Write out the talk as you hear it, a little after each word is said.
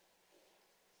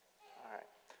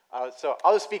So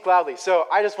I'll just speak loudly. So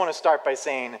I just want to start by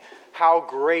saying how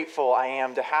grateful I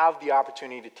am to have the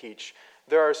opportunity to teach.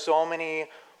 There are so many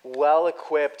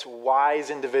well-equipped,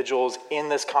 wise individuals in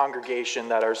this congregation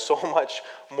that are so much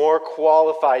more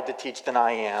qualified to teach than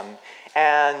I am.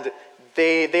 And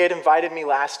they had invited me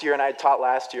last year, and I had taught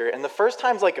last year. And the first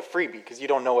time's like a freebie because you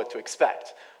don't know what to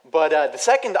expect. But the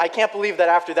second, I can't believe that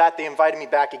after that they invited me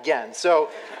back again. So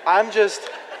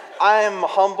I'm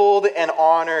humbled and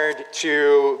honored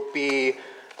to be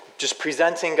just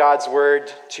presenting God's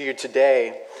word to you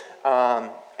today.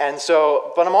 But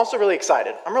I'm also really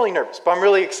excited. I'm really nervous, but I'm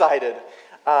really excited.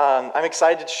 I'm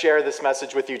excited to share this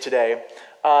message with you today.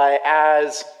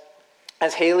 As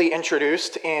Haley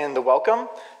introduced in the welcome,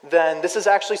 then this is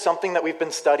actually something that we've been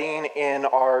studying in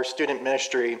our student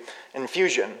ministry in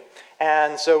Fusion.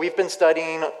 And so we've been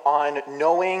studying on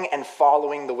knowing and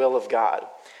following the will of God.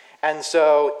 And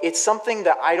so it's something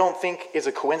that I don't think is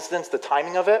a coincidence, the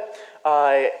timing of it.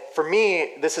 For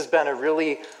me, this has been a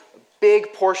really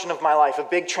big portion of my life, a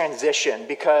big transition,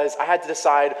 because I had to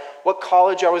decide what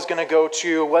college I was going to go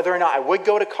to, whether or not I would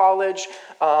go to college,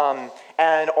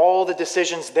 and all the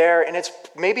decisions there. And it's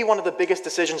maybe one of the biggest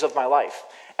decisions of my life.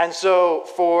 And so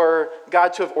for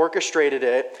God to have orchestrated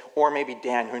it, or maybe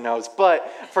Dan, who knows,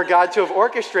 but for God to have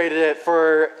orchestrated it,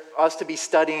 for us to be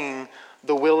studying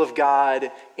the will of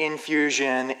God in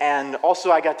Fusion, and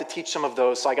also I got to teach some of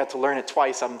those, so I got to learn it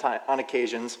twice on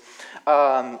occasions.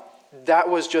 That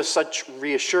was just so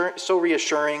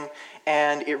reassuring,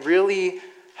 and it really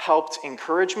helped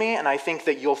encourage me, and I think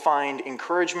that you'll find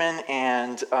encouragement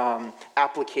and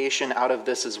application out of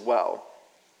this as well.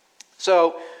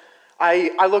 So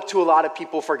I look to a lot of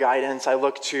people for guidance. I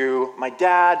look to my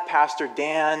dad, Pastor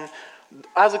Dan.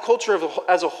 As a culture,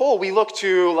 as a whole, we look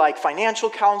to like financial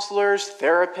counselors,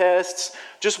 therapists.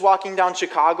 Just walking down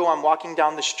Chicago, I'm walking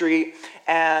down the street,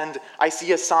 and I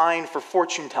see a sign for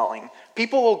fortune telling.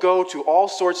 People will go to all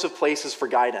sorts of places for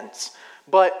guidance.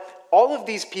 But all of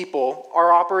these people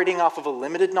are operating off of a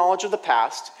limited knowledge of the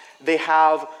past. They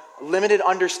have limited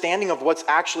understanding of what's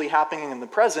actually happening in the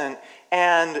present.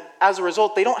 And as a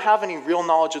result, they don't have any real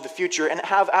knowledge of the future and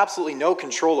have absolutely no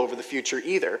control over the future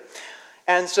either.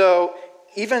 And so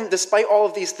even despite all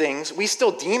of these things, we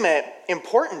still deem it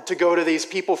important to go to these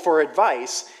people for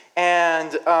advice.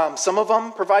 And some of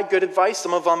them provide good advice,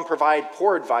 some of them provide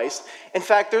poor advice. In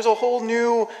fact, there's a whole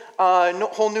new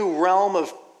realm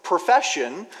of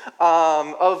profession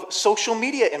of social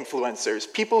media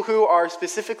influencers, people who are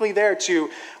specifically there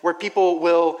where people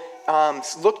will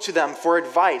look to them for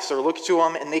advice, or look to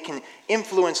them and they can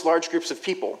influence large groups of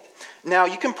people. Now,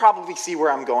 you can probably see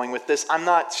where I'm going with this. I'm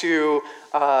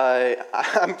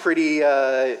pretty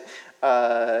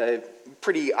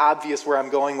obvious where I'm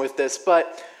going with this,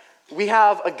 but we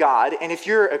have a God, and if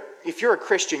you're a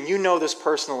Christian, you know this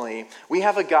personally. We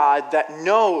have a God that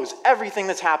knows everything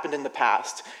that's happened in the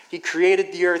past. He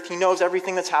created the earth. He knows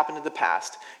everything that's happened in the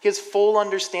past. He has full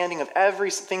understanding of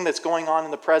everything that's going on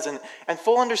in the present, and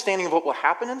full understanding of what will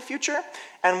happen in the future.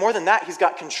 And more than that, he's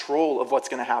got control of what's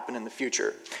going to happen in the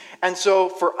future. And so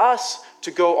for us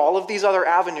to go all of these other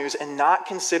avenues and not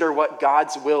consider what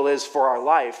God's will is for our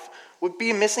life would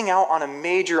be missing out on a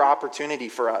major opportunity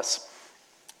for us.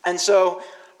 And so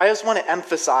I just want to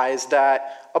emphasize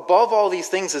that above all these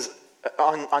things, is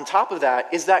on top of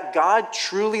that, is that God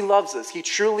truly loves us. He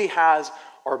truly has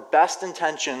our best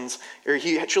intentions, or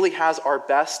he truly has our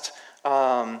best,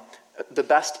 the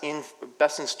best in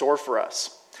store for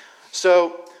us.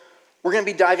 So we're going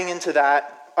to be diving into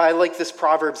that. I like this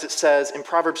Proverbs. It says in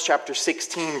Proverbs chapter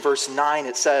 16, verse 9,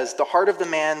 it says, "The heart of the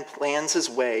man plans his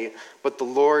way, but the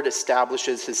Lord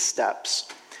establishes his steps."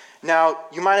 Now,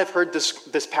 you might have heard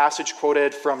this passage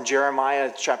quoted from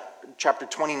Jeremiah chapter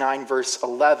 29, verse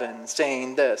 11,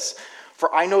 saying this,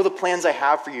 "For I know the plans I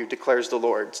have for you, declares the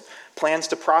Lord, plans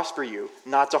to prosper you,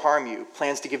 not to harm you,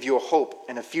 plans to give you a hope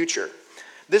and a future."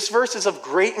 This verse is of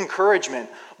great encouragement,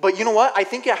 but you know what? I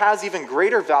think it has even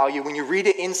greater value when you read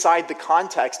it inside the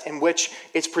context in which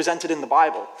it's presented in the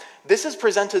Bible. This is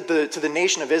presented to the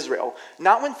nation of Israel,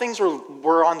 not when things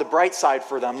were on the bright side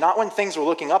for them, not when things were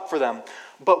looking up for them,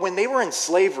 but when they were in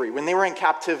slavery, when they were in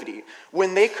captivity,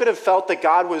 when they could have felt that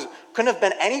God couldn't have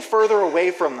been any further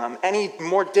away from them, any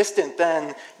more distant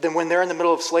than when they're in the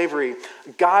middle of slavery,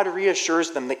 God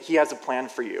reassures them that he has a plan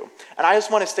for you. And I just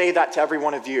want to say that to every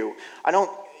one of you.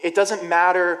 It doesn't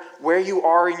matter where you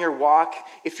are in your walk.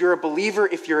 If you're a believer,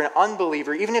 if you're an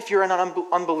unbeliever, even if you're an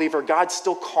unbeliever, God's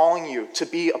still calling you to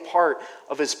be a part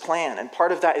of his plan. And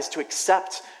part of that is to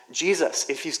accept Jesus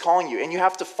if he's calling you. And you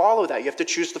have to follow that. You have to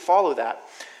choose to follow that.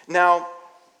 Now,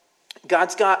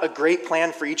 God's got a great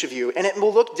plan for each of you, and it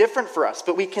will look different for us,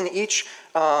 but we can each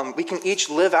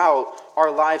live out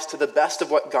our lives to the best of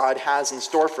what God has in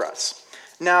store for us.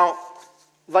 Now,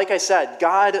 like I said,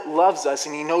 God loves us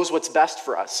and he knows what's best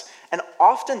for us. And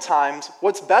oftentimes,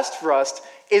 what's best for us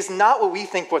is not what we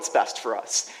think what's best for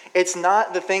us. It's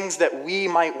not the things that we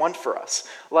might want for us.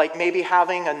 Like maybe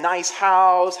having a nice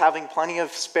house, having plenty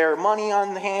of spare money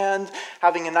on hand,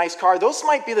 having a nice car. Those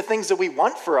might be the things that we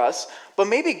want for us, but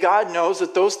maybe God knows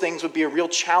that those things would be a real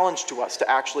challenge to us to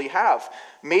actually have.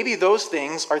 Maybe those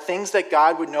things are things that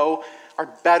God would know are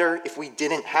better if we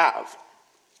didn't have.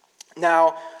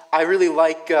 Now, I really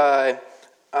like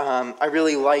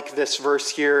this verse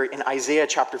here in Isaiah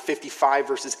chapter 55,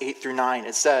 verses 8 through 9.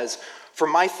 It says, "For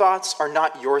my thoughts are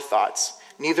not your thoughts,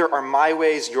 neither are my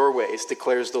ways your ways,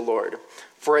 declares the Lord.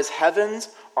 For as heavens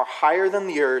are higher than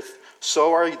the earth,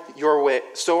 so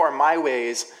are my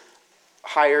ways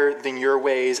higher than your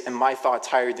ways, and my thoughts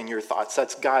higher than your thoughts."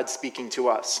 That's God speaking to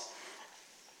us.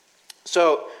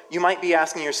 So you might be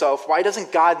asking yourself, why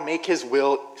doesn't God make his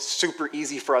will super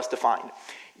easy for us to find?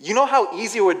 You know how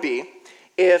easy it would be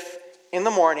if in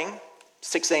the morning,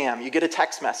 6 a.m., you get a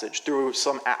text message through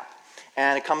some app,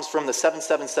 and it comes from the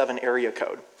 777 area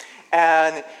code.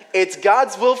 And it's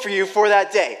God's will for you for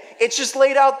that day. It's just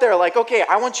laid out there like, okay,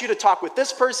 I want you to talk with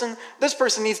this person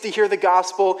needs to hear the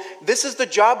gospel, this is the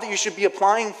job that you should be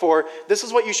applying for, this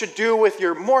is what you should do with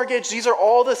your mortgage, these are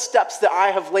all the steps that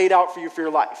I have laid out for you for your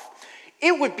life.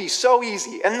 It would be so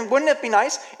easy. And wouldn't it be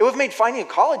nice? It would have made finding a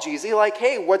college easy. Like,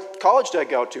 hey, what college did I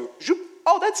go to?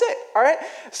 Oh, that's it. All right.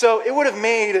 So it would have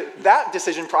made that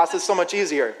decision process so much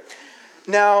easier.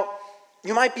 Now,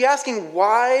 you might be asking,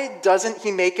 why doesn't he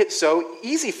make it so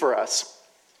easy for us?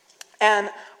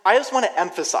 And I just want to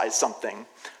emphasize something.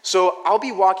 So I'll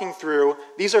be walking through,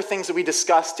 these are things that we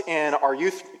discussed in our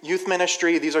youth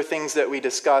ministry. These are things that we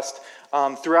discussed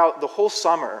throughout the whole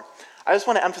summer. I just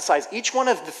want to emphasize each one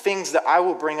of the things that I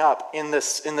will bring up in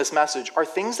this message are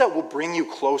things that will bring you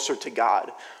closer to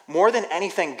God. More than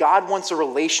anything, God wants a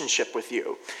relationship with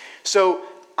you. So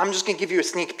I'm just going to give you a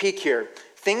sneak peek here.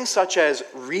 Things such as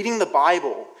reading the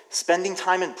Bible, spending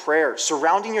time in prayer,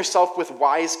 surrounding yourself with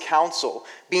wise counsel,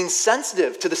 being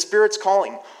sensitive to the Spirit's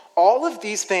calling. All of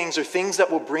these things are things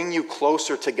that will bring you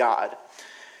closer to God.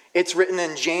 It's written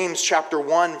in James chapter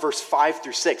 1, verse 5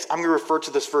 through 6. I'm going to refer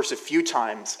to this verse a few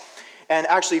times. And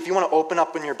actually, if you want to open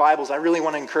up in your Bibles, I really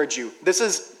want to encourage you. This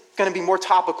is going to be more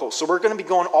topical. So we're going to be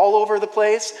going all over the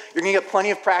place. You're going to get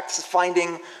plenty of practice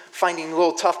finding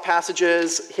little tough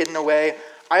passages hidden away.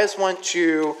 I just want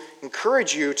to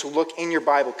encourage you to look in your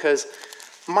Bible, because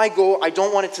my goal, I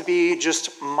don't want it to be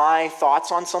just my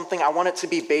thoughts on something. I want it to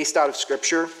be based out of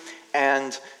Scripture.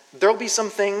 And there'll be some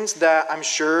things that I'm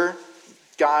sure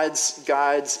God's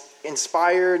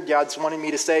inspired, God's wanted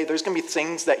me to say. There's going to be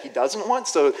things that he doesn't want.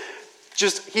 So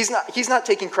just he's not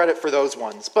taking credit for those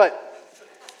ones. But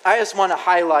I just want to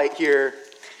highlight here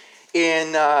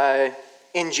in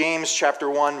James chapter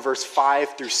 1, verse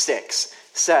 5 through 6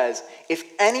 says,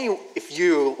 if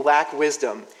you lack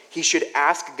wisdom, he should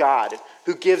ask God,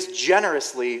 who gives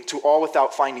generously to all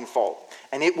without finding fault,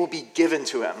 and it will be given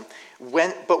to him.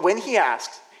 But when he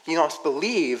asks, he must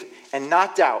believe and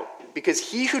not doubt,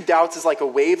 because he who doubts is like a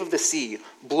wave of the sea,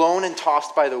 blown and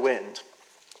tossed by the wind.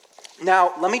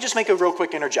 Now, let me just make a real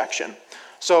quick interjection.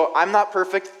 So I'm not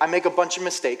perfect. I make a bunch of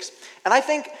mistakes. And I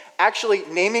think actually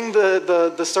naming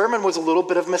the sermon was a little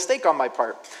bit of a mistake on my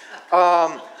part.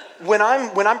 When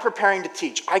I'm preparing to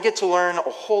teach, I get to learn a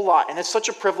whole lot. And it's such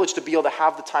a privilege to be able to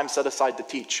have the time set aside to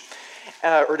teach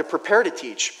or to prepare to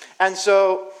teach. And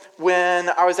so when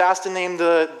I was asked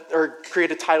to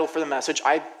create a title for the message,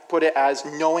 I put it as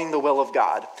Knowing the Will of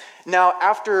God. Now,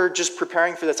 after just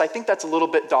preparing for this, I think that's a little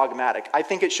bit dogmatic. I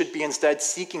think it should be instead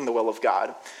Seeking the Will of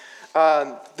God.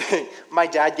 My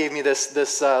dad gave me this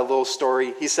little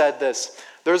story. He said this: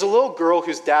 there was a little girl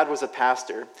whose dad was a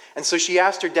pastor. And so she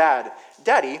asked her dad,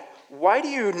 "Daddy,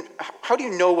 how do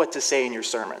you know what to say in your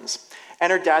sermons?"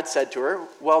 And her dad said to her,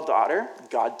 "Well, daughter,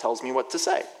 God tells me what to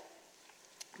say."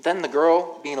 Then the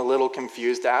girl, being a little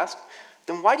confused, asked,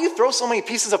 "Then why do you throw so many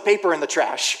pieces of paper in the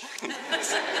trash?"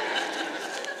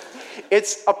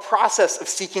 It's a process of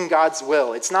seeking God's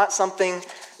will. It's not something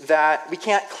that we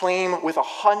can't claim with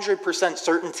 100%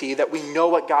 certainty that we know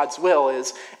what God's will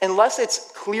is unless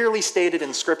it's clearly stated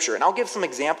in Scripture. And I'll give some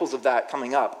examples of that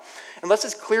coming up. Unless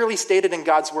it's clearly stated in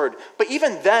God's Word. But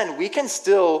even then, we can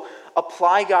still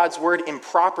apply God's Word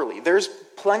improperly. There's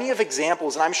plenty of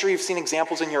examples, and I'm sure you've seen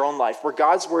examples in your own life, where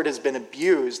God's Word has been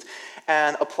abused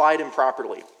and applied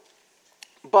improperly.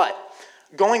 But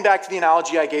going back to the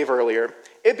analogy I gave earlier,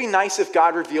 it'd be nice if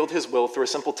God revealed his will through a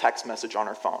simple text message on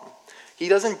our phone. He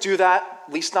doesn't do that,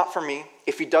 at least not for me.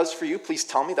 If he does for you, please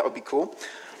tell me, that would be cool.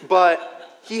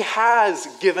 But he has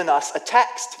given us a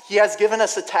text. He has given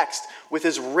us a text with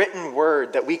his written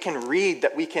word that we can read,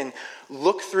 that we can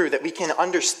look through, that we can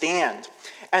understand.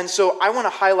 And so I want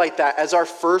to highlight that as our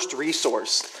first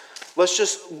resource. Let's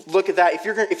just look at that.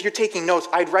 If you're taking notes,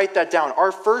 I'd write that down.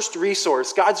 Our first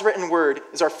resource, God's written word,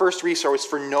 is our first resource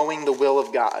for knowing the will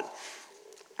of God.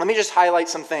 Let me just highlight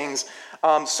some things.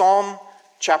 Psalm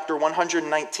chapter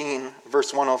 119,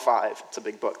 verse 105. It's a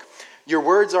big book. Your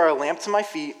words are a lamp to my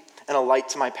feet and a light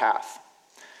to my path.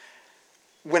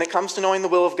 When it comes to knowing the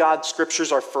will of God,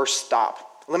 Scripture's our first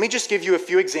stop. Let me just give you a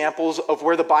few examples of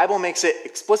where the Bible makes it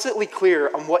explicitly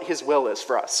clear on what his will is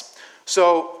for us.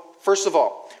 So, first of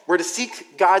all, we're to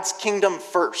seek God's kingdom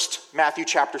first, Matthew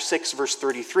chapter 6, verse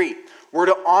 33. We're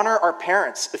to honor our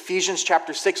parents, Ephesians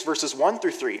chapter 6, verses 1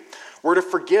 through 3. We're to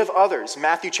forgive others,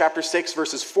 Matthew chapter 6,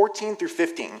 verses 14 through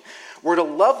 15. We're to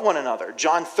love one another,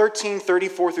 John 13,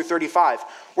 34 through 35.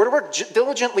 We're to work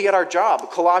diligently at our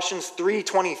job, Colossians 3,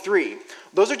 23.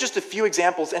 Those are just a few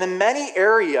examples. And in many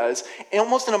areas,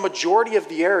 almost in a majority of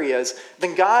the areas,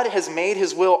 then God has made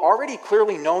his will already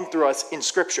clearly known through us in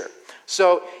Scripture.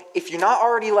 So if you're not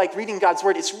already reading God's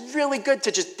word, it's really good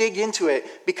to just dig into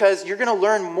it because you're going to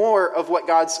learn more of what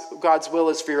God's will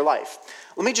is for your life.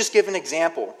 Let me just give an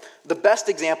example. The best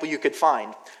example you could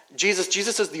find.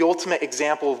 Jesus is the ultimate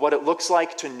example of what it looks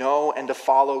like to know and to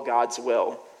follow God's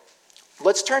will.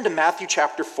 Let's turn to Matthew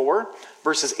chapter 4,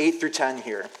 verses 8 through 10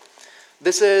 here.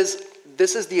 This is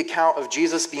the account of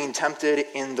Jesus being tempted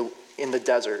in the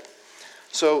desert.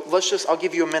 So I'll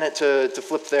give you a minute to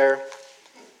flip there.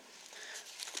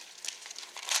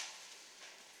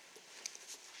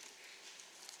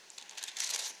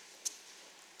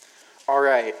 All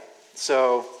right,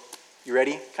 so you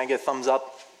ready? Can I get a thumbs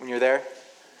up when you're there?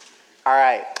 All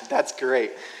right, that's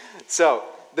great. So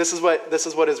this is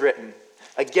what is written.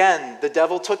 Again, the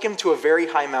devil took him to a very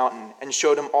high mountain and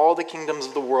showed him all the kingdoms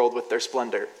of the world with their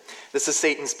splendor. This is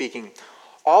Satan speaking.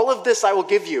 All of this I will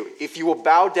give you if you will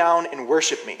bow down and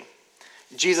worship me.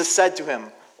 Jesus said to him,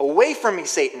 away from me,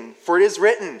 Satan, for it is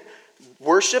written,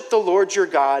 worship the Lord your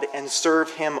God and serve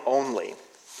him only.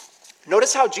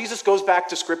 Notice how Jesus goes back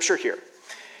to Scripture here.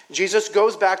 Jesus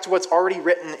goes back to what's already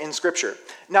written in Scripture.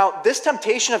 Now, this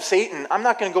temptation of Satan, I'm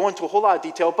not going to go into a whole lot of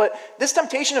detail, but this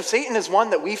temptation of Satan is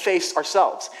one that we face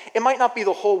ourselves. It might not be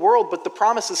the whole world, but the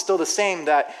promise is still the same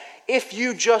that if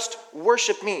you just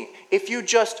worship me, if you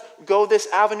just go this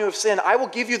avenue of sin, I will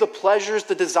give you the pleasures,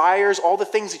 the desires, all the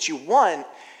things that you want,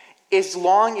 as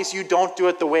long as you don't do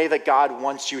it the way that God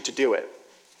wants you to do it.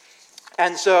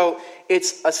 And so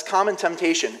it's a common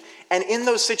temptation. And in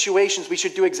those situations, we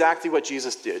should do exactly what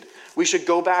Jesus did. We should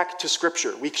go back to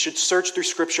Scripture. We should search through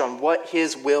Scripture on what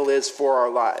his will is for our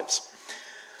lives.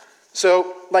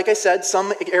 So, like I said,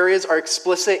 some areas are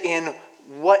explicit in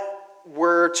what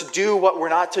we're to do, what we're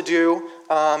not to do,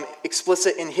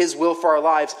 explicit in his will for our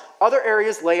lives. Other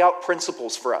areas lay out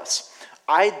principles for us.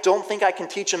 I don't think I can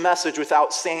teach a message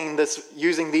without saying this,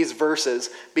 using these verses,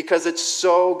 because it's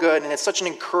so good and it's such an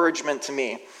encouragement to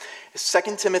me.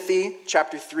 2 Timothy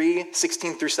chapter 3,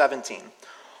 16 through 17.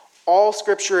 All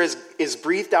Scripture is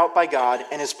breathed out by God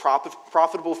and is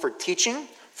profitable for teaching,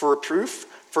 for reproof,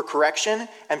 for correction,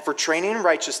 and for training in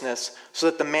righteousness, so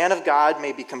that the man of God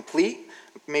may be complete,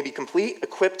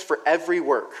 equipped for every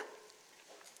work.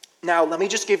 Now, let me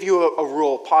just give you a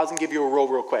rule. Pause and give you a rule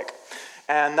real quick.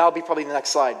 And that'll be probably the next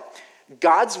slide.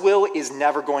 God's will is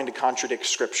never going to contradict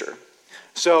Scripture.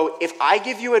 So if I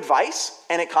give you advice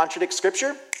and it contradicts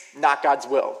Scripture, not God's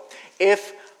will.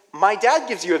 If my dad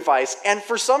gives you advice and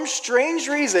for some strange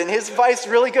reason his advice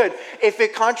is really good, if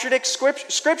it contradicts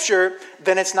Scripture,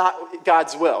 then it's not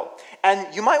God's will. And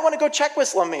you might want to go check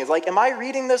with me. Like, am I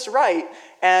reading this right?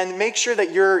 And make sure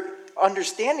that your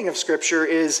understanding of Scripture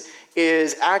is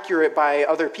accurate by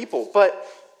other people. But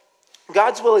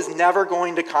God's will is never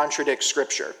going to contradict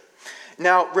Scripture.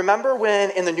 Now, remember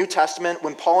when in the New Testament,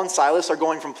 when Paul and Silas are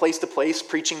going from place to place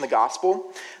preaching the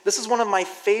gospel? This is one of my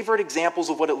favorite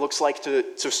examples of what it looks like to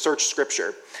search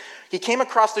Scripture. He came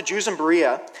across the Jews in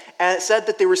Berea, and it said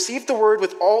that they received the word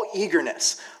with all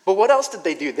eagerness. But what else did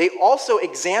they do? They also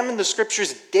examined the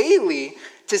Scriptures daily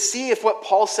to see if what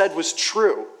Paul said was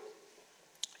true.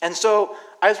 And so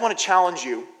I just want to challenge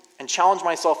you and challenge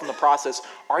myself in the process.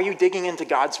 Are you digging into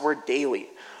God's word daily?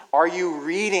 Are you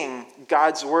reading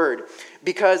God's word?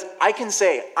 Because I can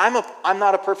say, I'm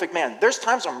not a perfect man. There's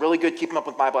times I'm really good keeping up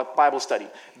with my Bible study.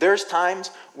 There's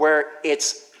times where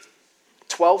it's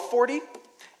 12:40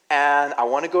 and I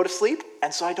want to go to sleep,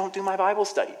 and so I don't do my Bible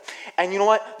study. And you know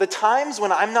what? The times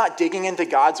when I'm not digging into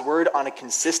God's word on a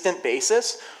consistent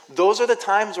basis, those are the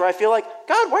times where I feel like,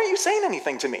 God, why aren't you saying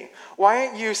anything to me? Why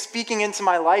aren't you speaking into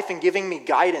my life and giving me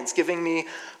guidance, giving me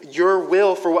your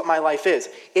will for what my life is?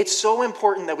 It's so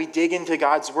important that we dig into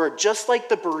God's word, just like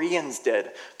the Bereans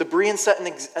did. The Bereans set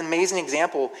an amazing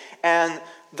example, and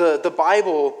the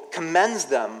Bible commends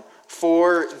them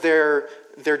for their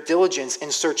diligence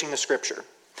in searching the scripture.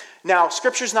 Now,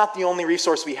 scripture is not the only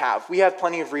resource we have. We have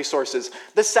plenty of resources.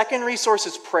 The second resource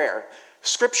is prayer.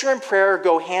 Scripture and prayer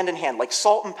go hand in hand, like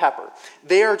salt and pepper.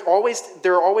 They're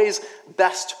always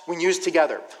best when used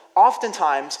together.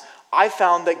 Oftentimes, I've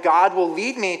found that God will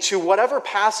lead me to whatever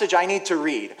passage I need to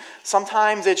read.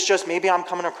 Sometimes it's just maybe I'm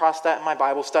coming across that in my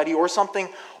Bible study or something,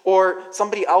 or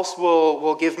somebody else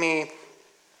will give me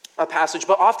a passage.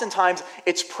 But oftentimes,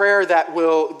 it's prayer that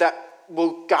will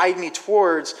guide me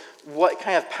towards what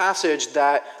kind of passage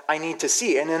that I need to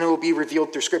see, and then it will be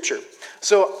revealed through Scripture.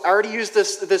 So I already used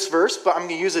this verse, but I'm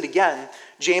going to use it again.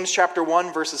 James chapter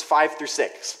 1, verses 5 through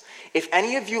 6. If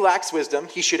any of you lacks wisdom,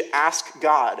 he should ask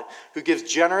God, who gives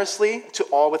generously to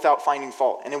all without finding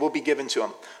fault, and it will be given to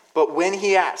him. But when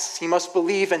he asks, he must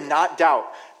believe and not doubt,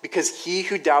 because he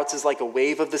who doubts is like a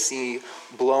wave of the sea,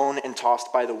 blown and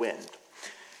tossed by the wind.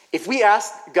 If we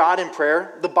ask God in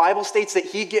prayer, the Bible states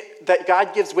that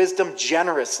God gives wisdom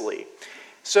generously.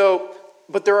 So,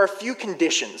 but there are a few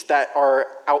conditions that are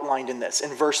outlined in this,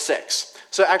 in verse 6.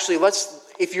 So actually,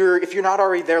 if you're not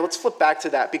already there, let's flip back to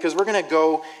that, because we're going to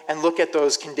go and look at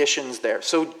those conditions there.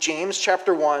 So James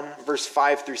chapter 1, verse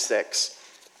 5 through 6.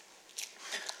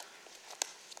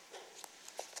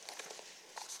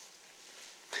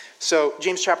 So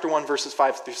James chapter 1, verses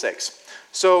 5 through 6.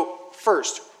 So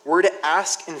first, we're to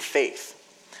ask in faith.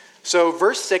 So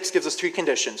verse 6 gives us two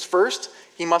conditions. First,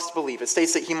 he must believe. It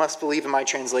states that he must believe in my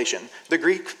translation. The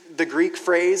Greek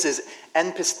phrase is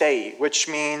en pistei, which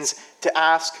means to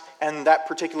ask, and that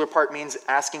particular part means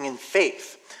asking in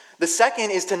faith. The second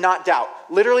is to not doubt,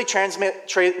 literally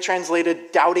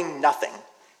translated doubting nothing.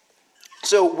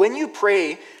 So when you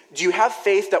pray, do you have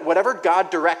faith that whatever God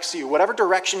directs you, whatever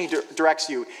direction he directs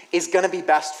you, is going to be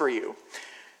best for you?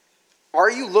 Are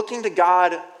you looking to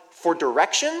God for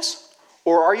directions,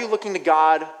 or are you looking to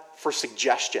God for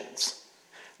suggestions?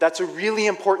 That's a really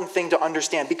important thing to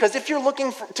understand, because if you're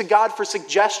looking to God for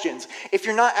suggestions, if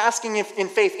you're not asking in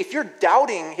faith, if you're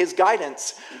doubting his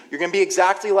guidance, you're going to be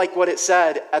exactly like what it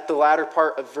said at the latter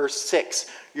part of verse 6.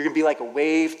 You're going to be like a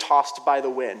wave tossed by the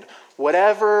wind.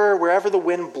 Wherever the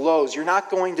wind blows, you're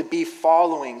not going to be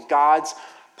following God's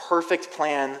perfect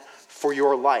plan for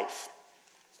your life.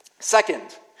 Second,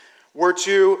 we're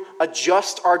to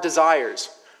adjust our desires.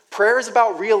 Prayer is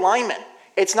about realignment.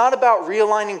 It's not about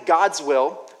realigning God's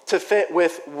will to fit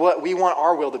with what we want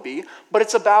our will to be, but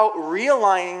it's about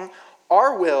realigning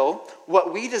our will,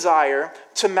 what we desire,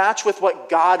 to match with what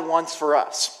God wants for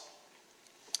us.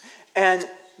 And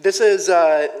this is,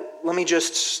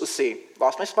 let's see,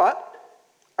 lost my spot.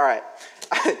 All right.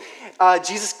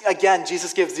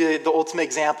 Jesus gives the ultimate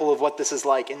example of what this is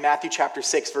like in Matthew chapter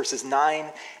 6, verses 9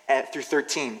 through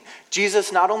 13.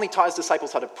 Jesus not only taught his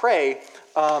disciples how to pray,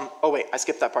 I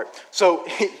skipped that part. So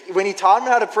when he taught them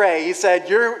how to pray, he said,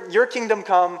 your kingdom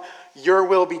come, your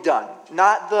will be done.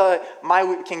 Not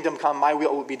my kingdom come, my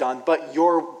will will be done, but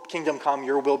your kingdom come,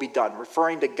 your will be done,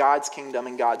 referring to God's kingdom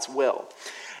and God's will.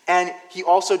 And he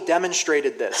also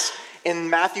demonstrated this.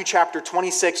 In Matthew chapter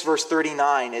 26, verse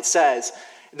 39, it says,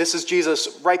 this is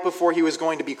Jesus right before he was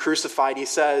going to be crucified. It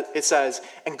says,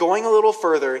 and going a little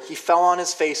further, he fell on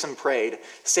his face and prayed,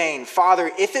 saying, Father,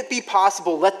 if it be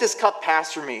possible, let this cup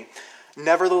pass from me.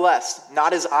 Nevertheless,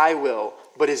 not as I will,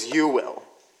 but as you will.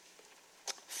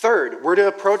 Third, we're to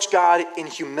approach God in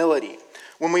humility.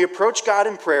 When we approach God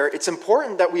in prayer, it's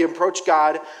important that we approach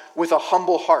God with a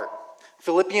humble heart.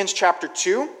 Philippians chapter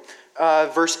 2,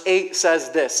 verse 8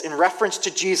 says this, in reference to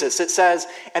Jesus. It says,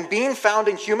 and being found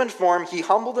in human form, he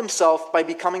humbled himself by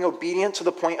becoming obedient to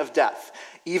the point of death,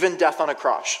 even death on a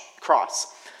cross.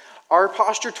 Our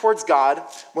posture towards God,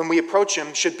 when we approach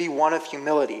him, should be one of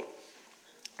humility.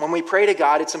 When we pray to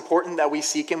God, it's important that we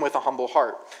seek him with a humble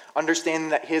heart, understanding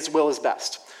that his will is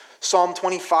best. Psalm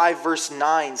 25, verse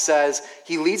 9 says,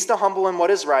 he leads the humble in what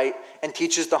is right and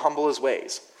teaches the humble his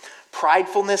ways.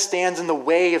 Pridefulness stands in the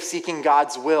way of seeking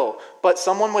God's will, but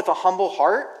someone with a humble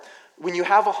heart when you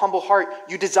have a humble heart,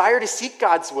 you desire to seek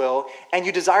God's will and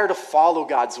you desire to follow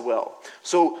God's will.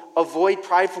 So avoid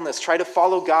pridefulness. Try to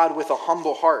follow God with a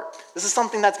humble heart. This is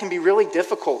something that can be really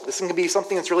difficult. This can be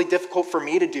something that's really difficult for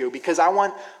me to do because I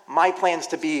want my plans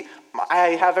to be,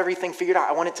 I have everything figured out.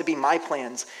 I want it to be my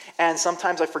plans. And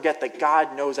sometimes I forget that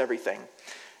God knows everything.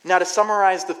 Now, to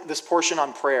summarize this portion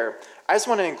on prayer, I just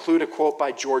want to include a quote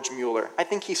by George Mueller. I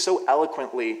think he so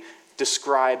eloquently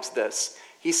describes this.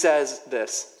 He says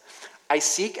this: "I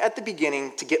seek at the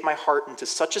beginning to get my heart into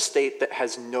such a state that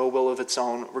has no will of its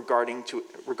own regarding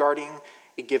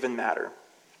a given matter.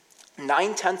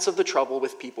 9/10 of the trouble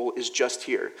with people is just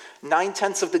here.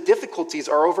 9/10 of the difficulties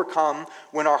are overcome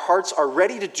when our hearts are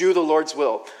ready to do the Lord's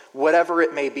will, whatever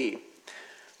it may be.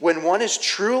 When one is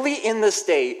truly in this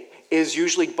state, it is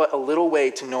usually but a little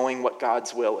way to knowing what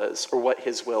God's will is, or what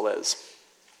his will is."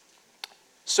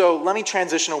 So let me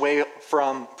transition away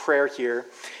from prayer here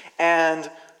and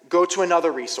go to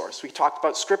another resource. We talked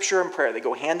about scripture and prayer. They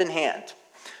go hand in hand.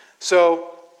 So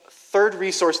third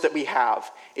resource that we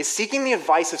have is seeking the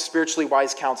advice of spiritually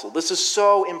wise counsel. This is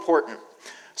so important.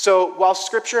 So while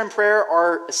scripture and prayer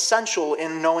are essential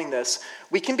in knowing this,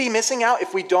 we can be missing out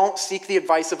if we don't seek the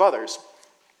advice of others.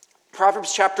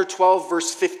 Proverbs chapter 12,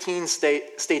 verse 15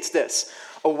 states this: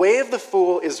 the way of the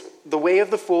fool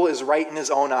is right in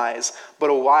his own eyes, but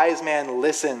a wise man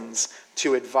listens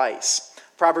to advice.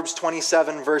 Proverbs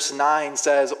 27, verse 9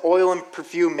 says, "Oil and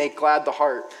perfume make glad the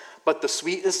heart, but the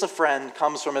sweetness of friend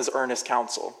comes from his earnest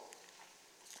counsel."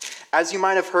 As you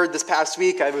might have heard this past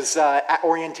week, I was at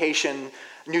orientation,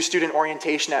 new student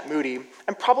orientation at Moody.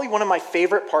 And probably one of my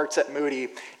favorite parts at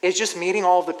Moody is just meeting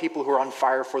all of the people who are on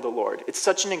fire for the Lord. It's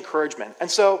such an encouragement. And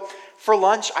so for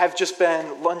lunch, I've just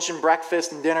been lunch and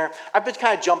breakfast and dinner. I've been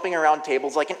kind of jumping around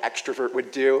tables like an extrovert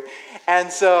would do.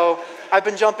 And so I've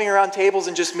been jumping around tables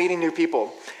and just meeting new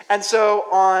people. And so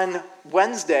on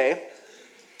Wednesday,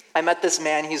 I met this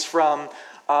man. He's from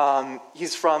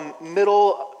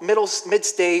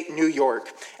mid-state New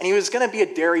York. And he was going to be a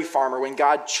dairy farmer when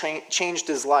God changed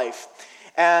his life.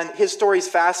 And his story is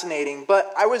fascinating.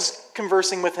 But I was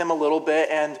conversing with him a little bit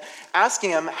and asking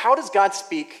him, how does God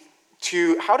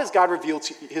reveal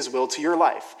his will to your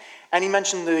life? And he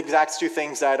mentioned the exact two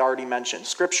things that I'd already mentioned,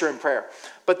 scripture and prayer.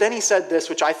 But then he said this,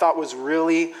 which I thought was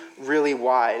really, really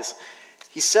wise.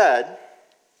 He said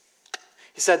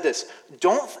this: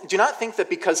 do not think that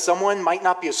because someone might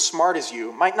not be as smart as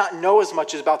you, might not know as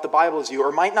much about the Bible as you,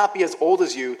 or might not be as old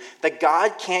as you, that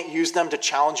God can't use them to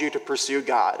challenge you to pursue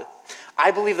God. I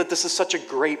believe that this is such a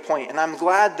great point, and I'm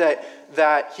glad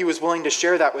that he was willing to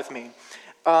share that with me.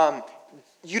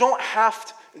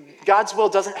 God's will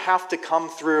doesn't have to come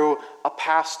through a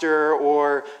pastor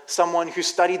or someone who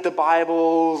studied the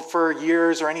Bible for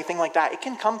years or anything like that. It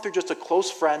can come through just a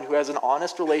close friend who has an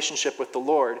honest relationship with the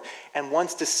Lord and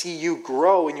wants to see you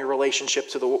grow in your relationship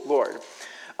to the Lord.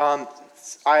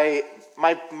 My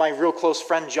real close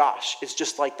friend Josh is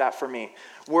just like that for me.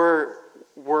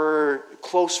 We're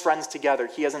close friends together.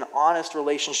 He has an honest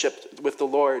relationship with the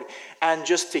Lord. And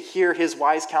just to hear his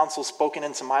wise counsel spoken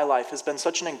into my life has been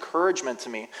such an encouragement to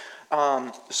me.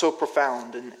 So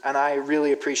profound. And I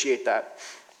really appreciate that.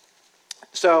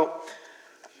 So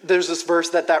there's this verse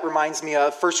that reminds me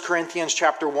of. 1 Corinthians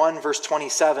chapter 1, verse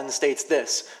 27 states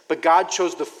this: "But God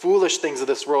chose the foolish things of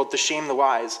this world to shame the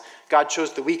wise. God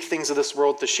chose the weak things of this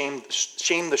world to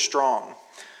shame the strong."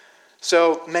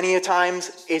 So many a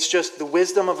times, it's just the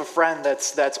wisdom of a friend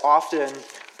that's often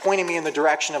pointing me in the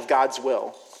direction of God's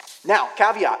will. Now,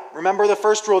 caveat, remember the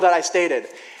first rule that I stated.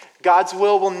 God's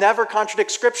will never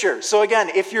contradict Scripture. So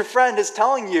again, if your friend is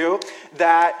telling you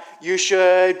that you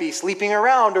should be sleeping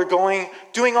around or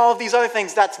doing all of these other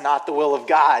things, that's not the will of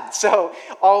God. So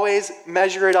always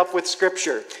measure it up with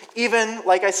Scripture. Even,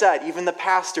 like I said, even the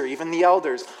pastor, even the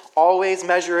elders, always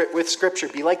measure it with Scripture.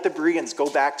 Be like the Bereans. Go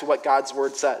back to what God's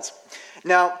Word says.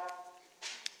 Now,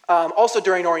 also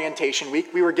during orientation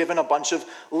week, we were given a bunch of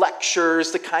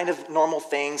lectures, the kind of normal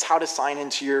things, how to sign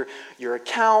into your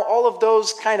account, all of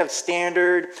those kind of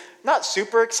standard, not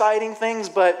super exciting things,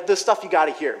 but the stuff you got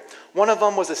to hear. One of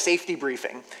them was a safety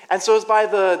briefing. And so it was by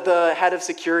the head of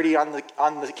security on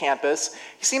the campus.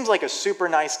 He seems like a super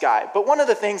nice guy. But one of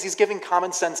the things, he's giving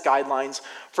common sense guidelines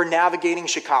for navigating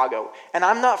Chicago. And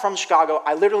I'm not from Chicago.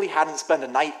 I literally hadn't spent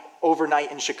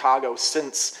overnight in Chicago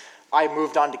since I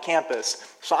moved onto campus.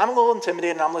 So I'm a little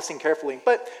intimidated and I'm listening carefully.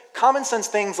 But common sense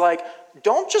things like,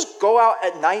 don't just go out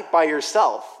at night by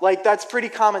yourself. Like, that's pretty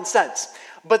common sense.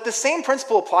 But the same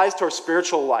principle applies to our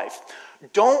spiritual life.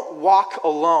 Don't walk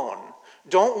alone.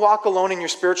 Don't walk alone in your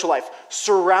spiritual life.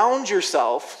 Surround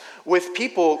yourself with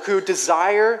people who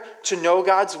desire to know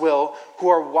God's will, who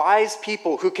are wise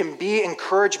people, who can be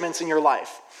encouragements in your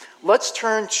life. Let's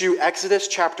turn to Exodus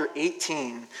chapter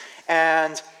 18,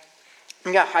 and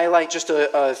I'm going to highlight just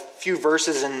a few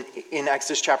verses in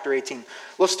Exodus chapter 18.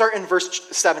 Let's start in verse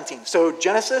 17. So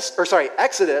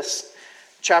Exodus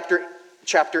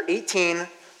chapter 18,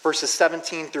 verses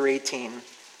 17 through 18.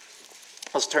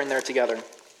 Let's turn there together.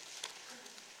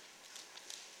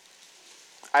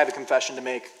 I have a confession to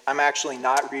make. I'm actually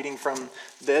not reading from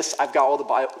this. I've got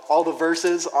all the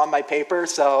verses on my paper,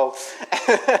 so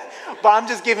but I'm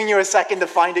just giving you a second to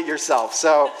find it yourself.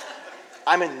 So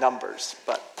I'm in Numbers,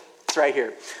 but it's right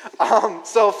here.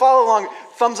 So follow along.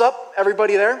 Thumbs up,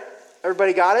 everybody there?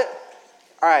 Everybody got it?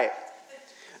 All right.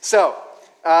 So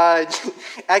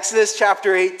Exodus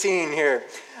chapter 18 here.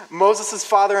 Moses'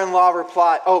 father-in-law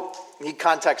replied, need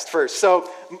context first. So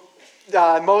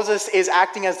Moses is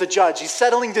acting as the judge. He's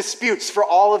settling disputes for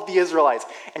all of the Israelites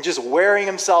and just wearing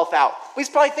himself out. He's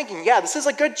probably thinking, yeah, this is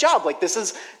a good job. Like this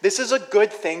is a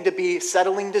good thing to be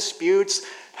settling disputes,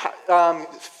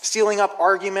 sealing up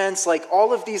arguments. Like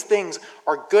all of these things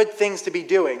are good things to be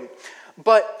doing.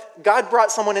 But God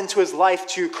brought someone into his life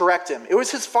to correct him. It was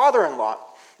his father-in-law.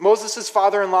 Moses'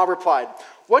 father-in-law replied,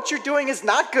 "What you're doing is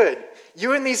not good.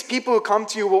 You and these people who come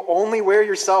to you will only wear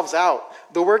yourselves out.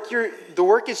 The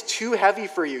work is too heavy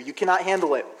for you. You cannot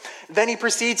handle it." Then he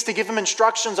proceeds to give him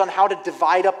instructions on how to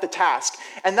divide up the task.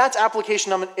 And that's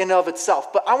application in and of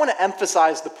itself. But I want to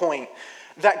emphasize the point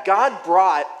that God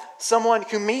brought someone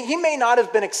who he may not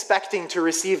have been expecting to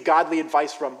receive godly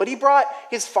advice from, but he brought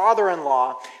his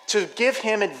father-in-law to give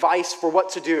him advice for what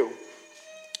to do.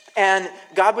 And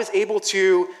God was able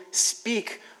to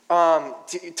speak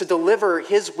to deliver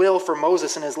his will for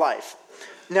Moses in his life.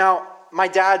 Now, my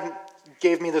dad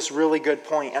gave me this really good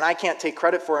point, and I can't take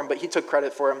credit for him, but he took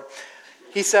credit for him.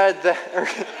 He said that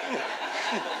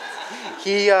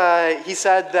he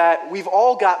said that we've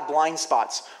all got blind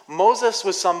spots. Moses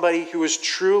was somebody who was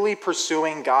truly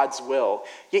pursuing God's will,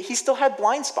 yet he still had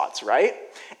blind spots, right?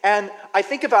 And I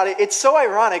think about it, it's so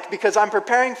ironic because I'm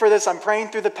preparing for this, I'm praying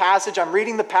through the passage, I'm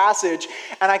reading the passage,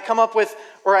 and I come up with,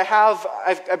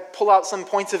 I pull out some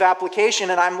points of application,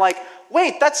 and I'm like,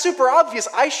 wait, that's super obvious.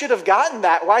 I should have gotten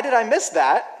that. Why did I miss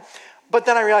that? But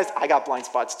then I realized I got blind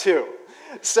spots too.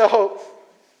 So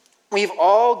we've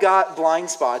all got blind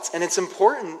spots, and it's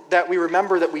important that we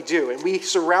remember that we do, and we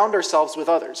surround ourselves with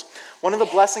others. One of the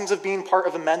blessings of being part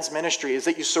of a men's ministry is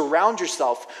that you surround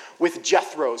yourself with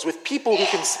Jethros, with people who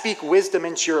can speak wisdom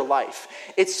into your life.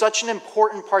 It's such an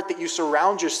important part that you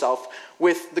surround yourself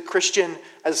with the Christian,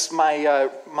 as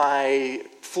my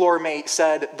floor mate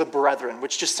said, the brethren,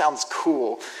 which just sounds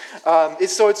cool.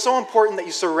 It's so important that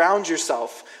you surround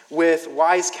yourself with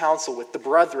wise counsel, with the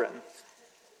brethren.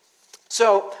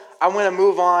 So I want to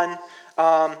move on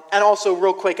and also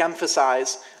real quick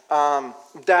emphasize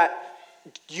that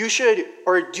you should,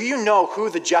 or do you know who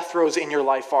the Jethros in your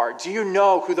life are? Do you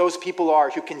know who those people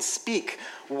are who can speak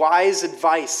wise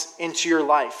advice into your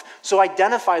life? So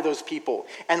identify those people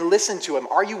and listen to them.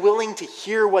 Are you willing to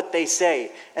hear what they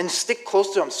say and stick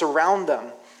close to them, surround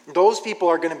them? Those people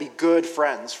are going to be good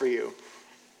friends for you.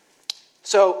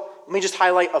 So let me just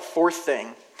highlight a fourth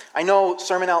thing. I know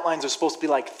sermon outlines are supposed to be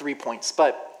like 3 points,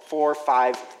 but 4,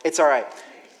 5, it's all right.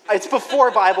 It's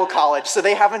before Bible college, so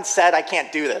they haven't said I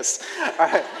can't do this. All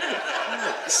right.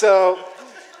 So,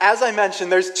 as I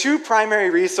mentioned, there's 2 primary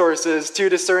resources to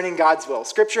discerning God's will,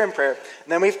 Scripture and prayer.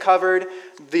 And then we've covered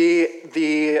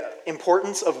the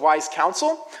importance of wise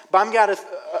counsel, but I'm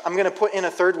going to put in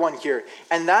a third one here,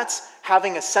 and that's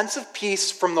having a sense of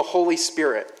peace from the Holy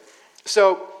Spirit.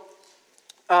 So,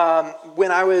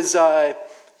 when I was,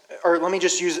 let me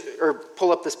just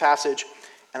pull up this passage.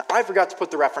 And I forgot to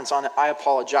put the reference on it. I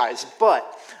apologize. But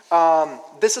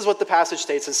this is what the passage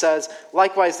states. It says,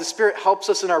 "Likewise, the Spirit helps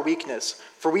us in our weakness,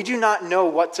 for we do not know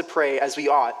what to pray as we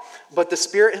ought. But the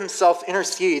Spirit himself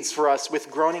intercedes for us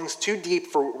with groanings too deep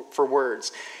for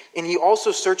words. And he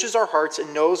also searches our hearts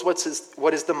and knows what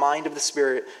is the mind of the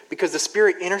Spirit, because the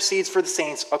Spirit intercedes for the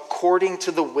saints according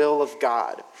to the will of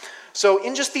God." So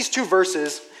in just these 2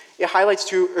 verses, it highlights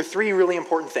 2 or 3 really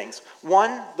important things.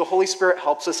 1, the Holy Spirit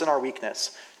helps us in our weakness.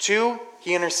 2,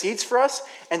 he intercedes for us.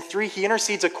 And 3, he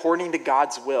intercedes according to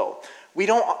God's will. We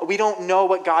don't know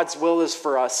what God's will is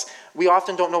for us. We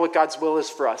often don't know what God's will is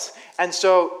for us. And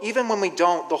so even when we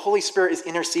don't, the Holy Spirit is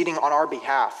interceding on our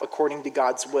behalf according to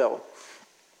God's will.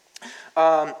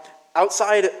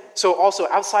 Outside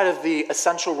of the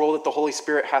essential role that the Holy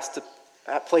Spirit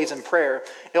plays in prayer,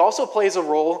 it also plays a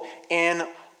role in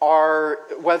our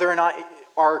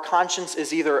our conscience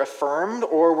is either affirmed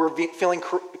or we're feeling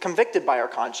convicted by our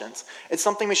conscience. It's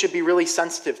something we should be really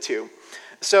sensitive to.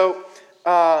 So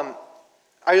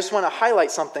I just want to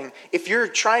highlight something. If you're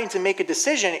trying to make a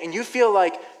decision and you feel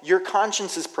like your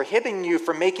conscience is prohibiting you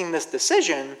from making this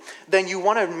decision, then you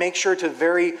want to make sure to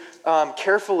very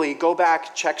carefully go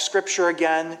back, check scripture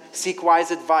again, seek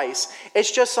wise advice.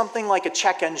 It's just something like a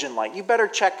check engine light. You better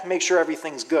check, make sure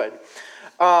everything's good.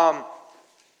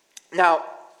 Now,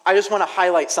 I just want to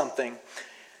highlight something.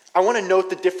 I want to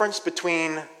note the difference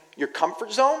between your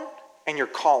comfort zone and your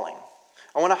calling.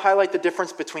 I want to highlight the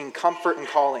difference between comfort and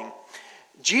calling.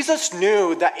 Jesus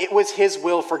knew that it was his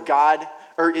will for God,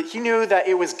 or he knew that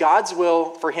it was God's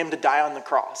will for him to die on the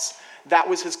cross. That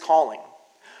was his calling.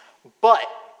 But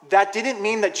that didn't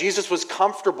mean that Jesus was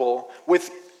comfortable with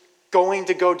going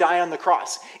to go die on the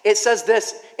cross. It says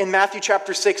this in Matthew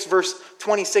chapter 6, verse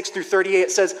 26 through 38.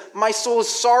 It says, "My soul is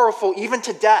sorrowful, even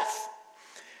to death."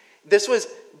 This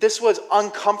was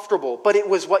uncomfortable, but it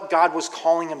was what God was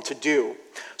calling him to do.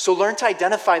 So learn to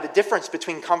identify the difference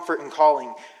between comfort and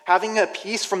calling. Having a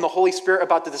peace from the Holy Spirit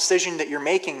about the decision that you're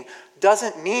making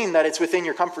doesn't mean that it's within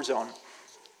your comfort zone.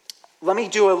 Let me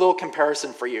do a little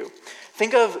comparison for you.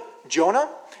 Think of Jonah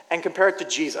and compare it to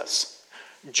Jesus.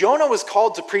 Jonah was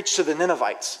called to preach to the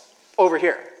Ninevites over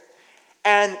here.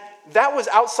 And that was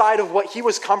outside of what he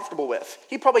was comfortable with.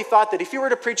 He probably thought that if he were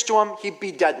to preach to him, he'd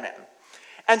be dead man.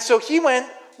 And so he went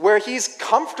where he's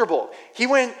comfortable. He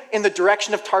went in the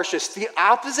direction of Tarshish, the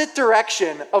opposite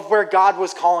direction of where God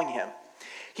was calling him.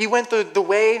 He went the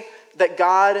way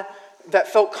that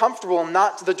felt comfortable,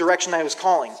 not the direction that he was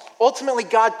calling. Ultimately,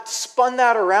 God spun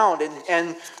that around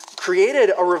and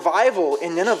created a revival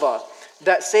in Nineveh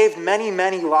that saved many,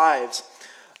 many lives.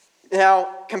 Now,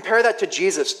 compare that to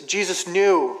Jesus. Jesus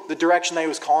knew the direction that he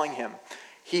was calling him.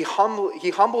 He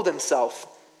humbled himself,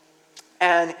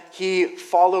 and he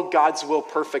followed God's will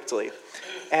perfectly.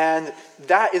 And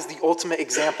that is the ultimate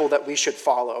example that we should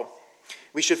follow.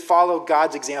 We should follow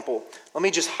God's example. Let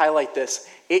me just highlight this.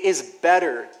 It is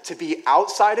better to be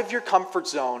outside of your comfort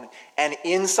zone and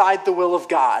inside the will of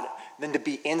God than to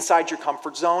be inside your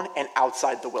comfort zone and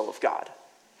outside the will of God.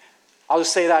 I'll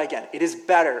just say that again. It is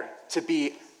better to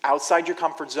be outside your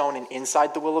comfort zone and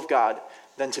inside the will of God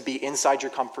than to be inside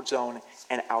your comfort zone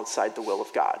and outside the will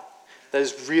of God. That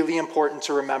is really important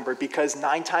to remember, because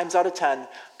 9 times out of 10,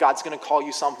 God's going to call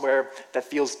you somewhere that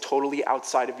feels totally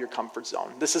outside of your comfort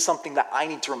zone. This is something that I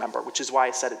need to remember, which is why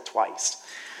I said it twice.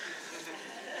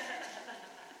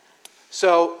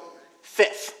 So,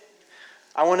 5th,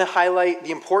 I want to highlight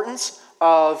the importance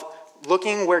of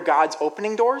looking where God's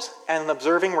opening doors and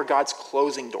observing where God's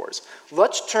closing doors.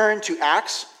 Let's turn to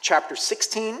Acts chapter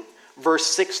 16, verse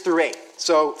 6 through 8.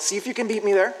 So, see if you can beat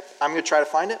me there. I'm going to try to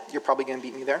find it. You're probably going to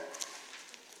beat me there.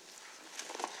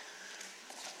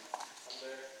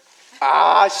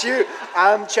 Shoot.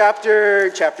 I'm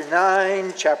chapter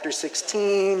 9, chapter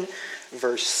 16,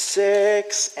 verse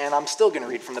 6, and I'm still going to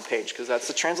read from the page because that's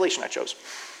the translation I chose.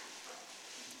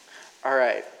 All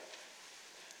right.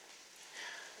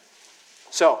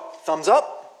 So, thumbs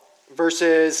up,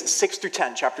 verses 6 through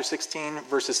 10, chapter 16,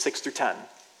 verses 6 through 10.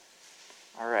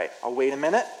 All right, I'll wait a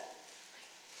minute.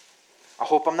 I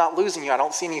hope I'm not losing you. I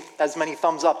don't see as many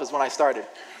thumbs up as when I started.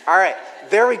 All right,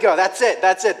 there we go. That's it.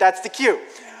 That's the cue.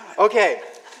 Okay,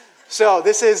 so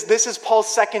this is Paul's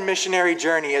second missionary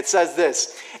journey. It says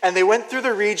this: "And they went through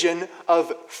the region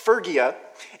of Phrygia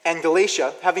and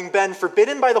Galatia, having been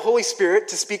forbidden by the Holy Spirit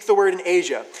to speak the word in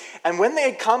Asia. And when they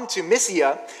had come to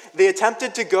Mysia, they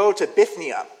attempted to go to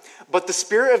Bithynia, but the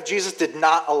Spirit of Jesus did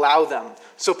not allow them.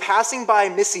 So passing by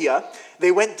Mysia,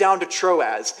 they went down to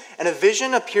Troas, and a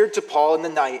vision appeared to Paul in the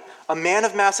night. A man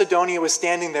of Macedonia was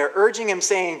standing there, urging him,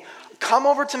 saying, 'Come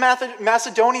over to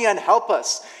Macedonia and help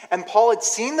us.' And Paul had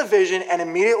seen the vision and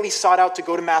immediately sought out to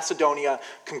go to Macedonia,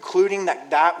 concluding that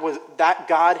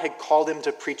God had called him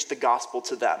to preach the gospel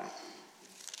to them."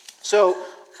 So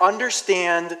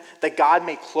understand that God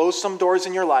may close some doors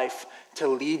in your life to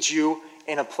lead you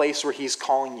in a place where he's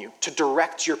calling you, to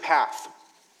direct your path.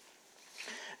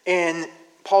 In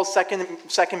Paul's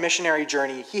second missionary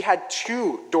journey, he had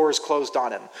 2 doors closed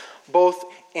on him, both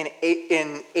in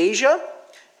Asia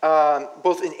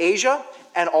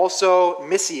and also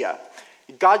Mysia.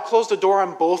 God closed the door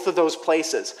on both of those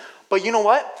places. But you know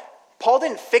what? Paul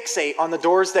didn't fixate on the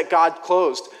doors that God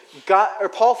closed.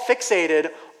 Paul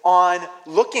fixated on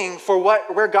looking for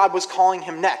where God was calling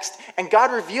him next. And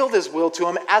God revealed his will to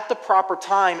him at the proper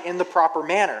time in the proper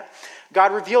manner.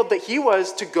 God revealed that he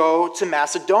was to go to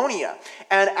Macedonia.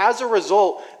 And as a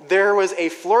result, there was a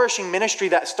flourishing ministry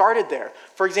that started there.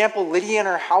 For example, Lydia and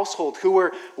her household, who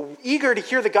were eager to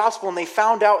hear the gospel, and they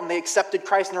found out and they accepted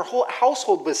Christ, and their whole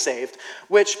household was saved,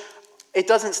 which it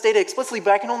doesn't state it explicitly,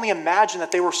 but I can only imagine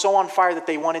that they were so on fire that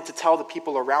they wanted to tell the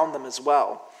people around them as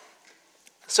well.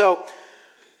 So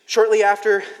shortly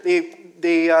after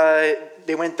they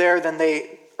went there,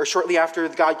 shortly after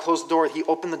God closed the door, he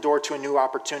opened the door to a new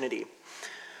opportunity.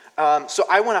 So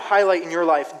I want to highlight in your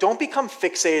life, don't become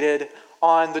fixated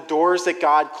on the doors that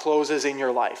God closes in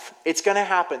your life. It's going to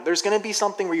happen. There's going to be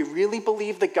something where you really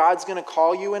believe that God's going to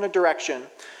call you in a direction,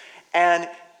 and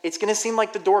it's going to seem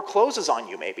like the door closes on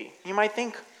you maybe. You might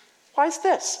think, why is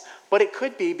this? But it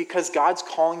could be because God's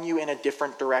calling you in a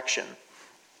different direction.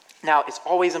 Now, it's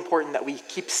always important that we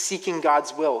keep seeking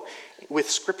God's will with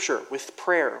scripture, with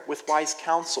prayer, with wise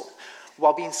counsel,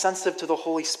 while being sensitive to the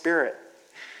Holy Spirit,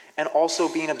 and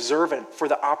also being observant for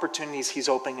the opportunities he's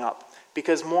opening up.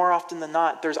 Because more often than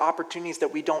not, there's opportunities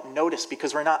that we don't notice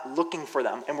because we're not looking for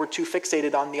them, and we're too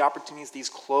fixated on the opportunities he's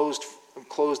closed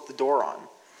the door on.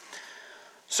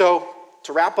 So,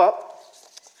 to wrap up,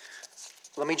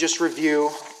 let me just review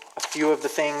a few of the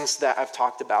things that I've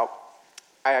talked about.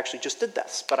 I actually just did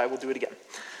this, but I will do it again.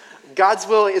 God's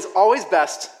will is always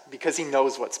best because he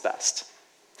knows what's best.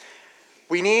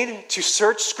 We need to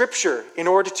search Scripture in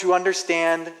order to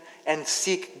understand and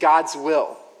seek God's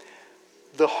will.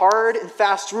 The hard and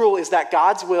fast rule is that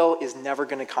God's will is never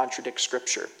going to contradict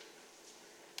Scripture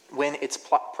when it's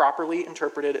properly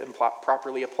interpreted and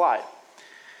properly applied.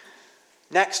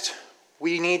 Next,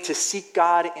 we need to seek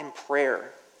God in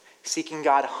prayer, seeking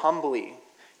God humbly,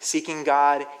 seeking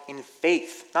God in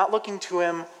faith, not looking to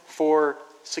him for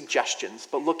suggestions,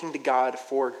 but looking to God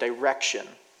for direction.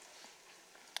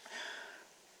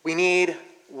 We need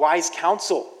wise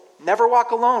counsel. Never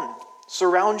walk alone.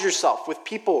 Surround yourself with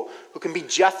people who can be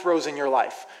Jethros in your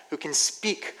life, who can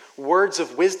speak words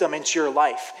of wisdom into your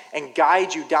life and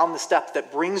guide you down the step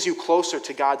that brings you closer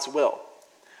to God's will.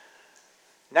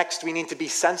 Next, we need to be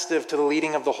sensitive to the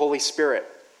leading of the Holy Spirit.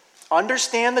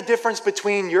 Understand the difference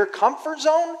between your comfort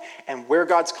zone and where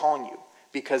God's calling you,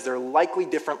 because they're likely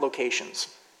different locations.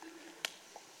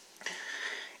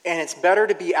 And it's better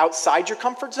to be outside your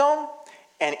comfort zone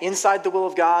and inside the will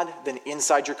of God than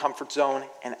inside your comfort zone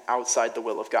and outside the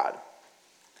will of God.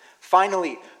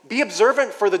 Finally, be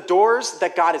observant for the doors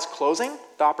that God is closing,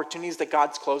 the opportunities that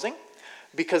God's closing,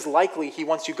 because likely he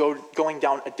wants you going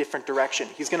down a different direction.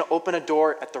 He's going to open a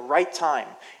door at the right time,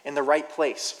 in the right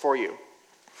place for you.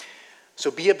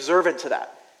 So be observant to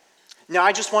that. Now,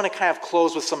 I just want to kind of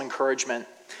close with some encouragement.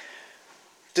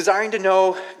 Desiring to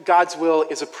know God's will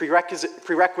is a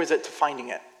prerequisite to finding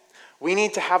it. We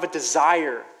need to have a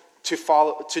desire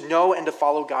to know and to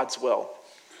follow God's will.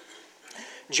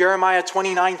 Jeremiah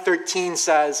 29:13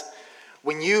 says,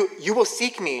 "When you will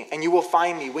seek me and you will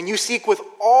find me, when you seek with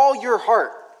all your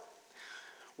heart."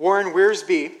 Warren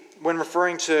Wiersbe, when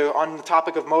referring to on the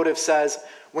topic of motive, says,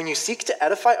 "When you seek to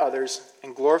edify others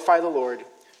and glorify the Lord,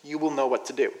 you will know what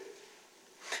to do."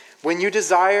 When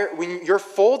your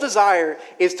full desire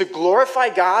is to glorify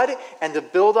God and to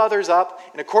build others up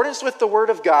in accordance with the word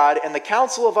of God and the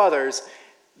counsel of others,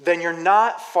 then you're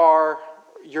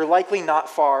likely not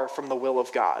far from the will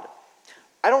of God.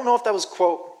 I don't know if that was a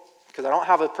quote, because I don't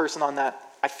have a person on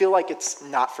that. I feel like it's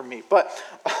not from me, but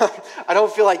I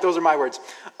don't feel like those are my words.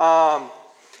 And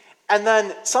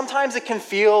then sometimes it can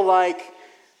feel like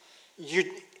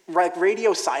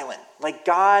radio silent, like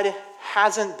God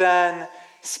hasn't been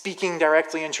speaking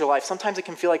directly into your life. Sometimes it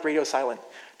can feel like radio silent.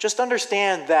 Just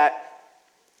understand that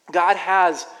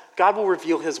God will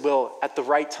reveal his will at the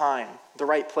right time, the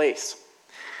right place.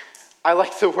 I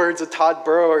like the words of Todd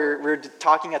Burrow. We were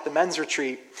talking at the men's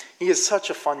retreat. He is such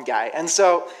a fun guy. And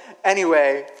so,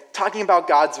 anyway, talking about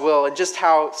God's will and just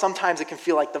how sometimes it can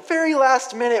feel like the very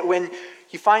last minute when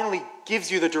he finally gives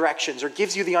you the directions or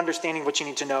gives you the understanding of what you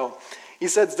need to know. He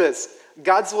says this: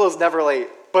 God's will is never late,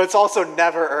 but it's also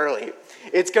never early.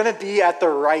 It's going to be at the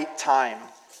right time.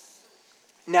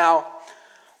 Now,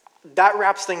 that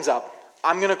wraps things up.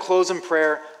 I'm going to close in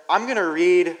prayer. I'm going to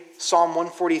read Psalm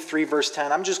 143, verse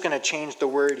 10. I'm just going to change the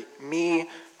word me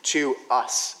to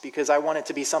us because I want it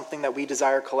to be something that we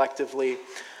desire collectively.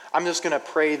 I'm just going to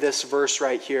pray this verse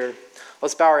right here.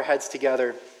 Let's bow our heads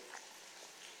together.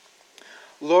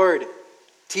 Lord,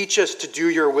 teach us to do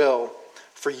your will,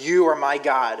 for you are my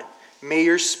God. May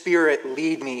your Spirit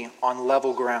lead me on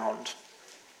level ground.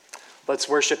 Let's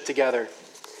worship together.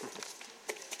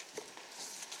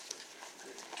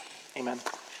 Amen.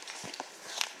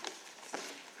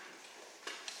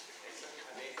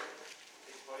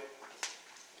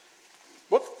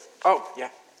 Oh, yeah.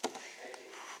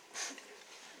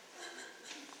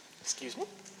 Excuse me.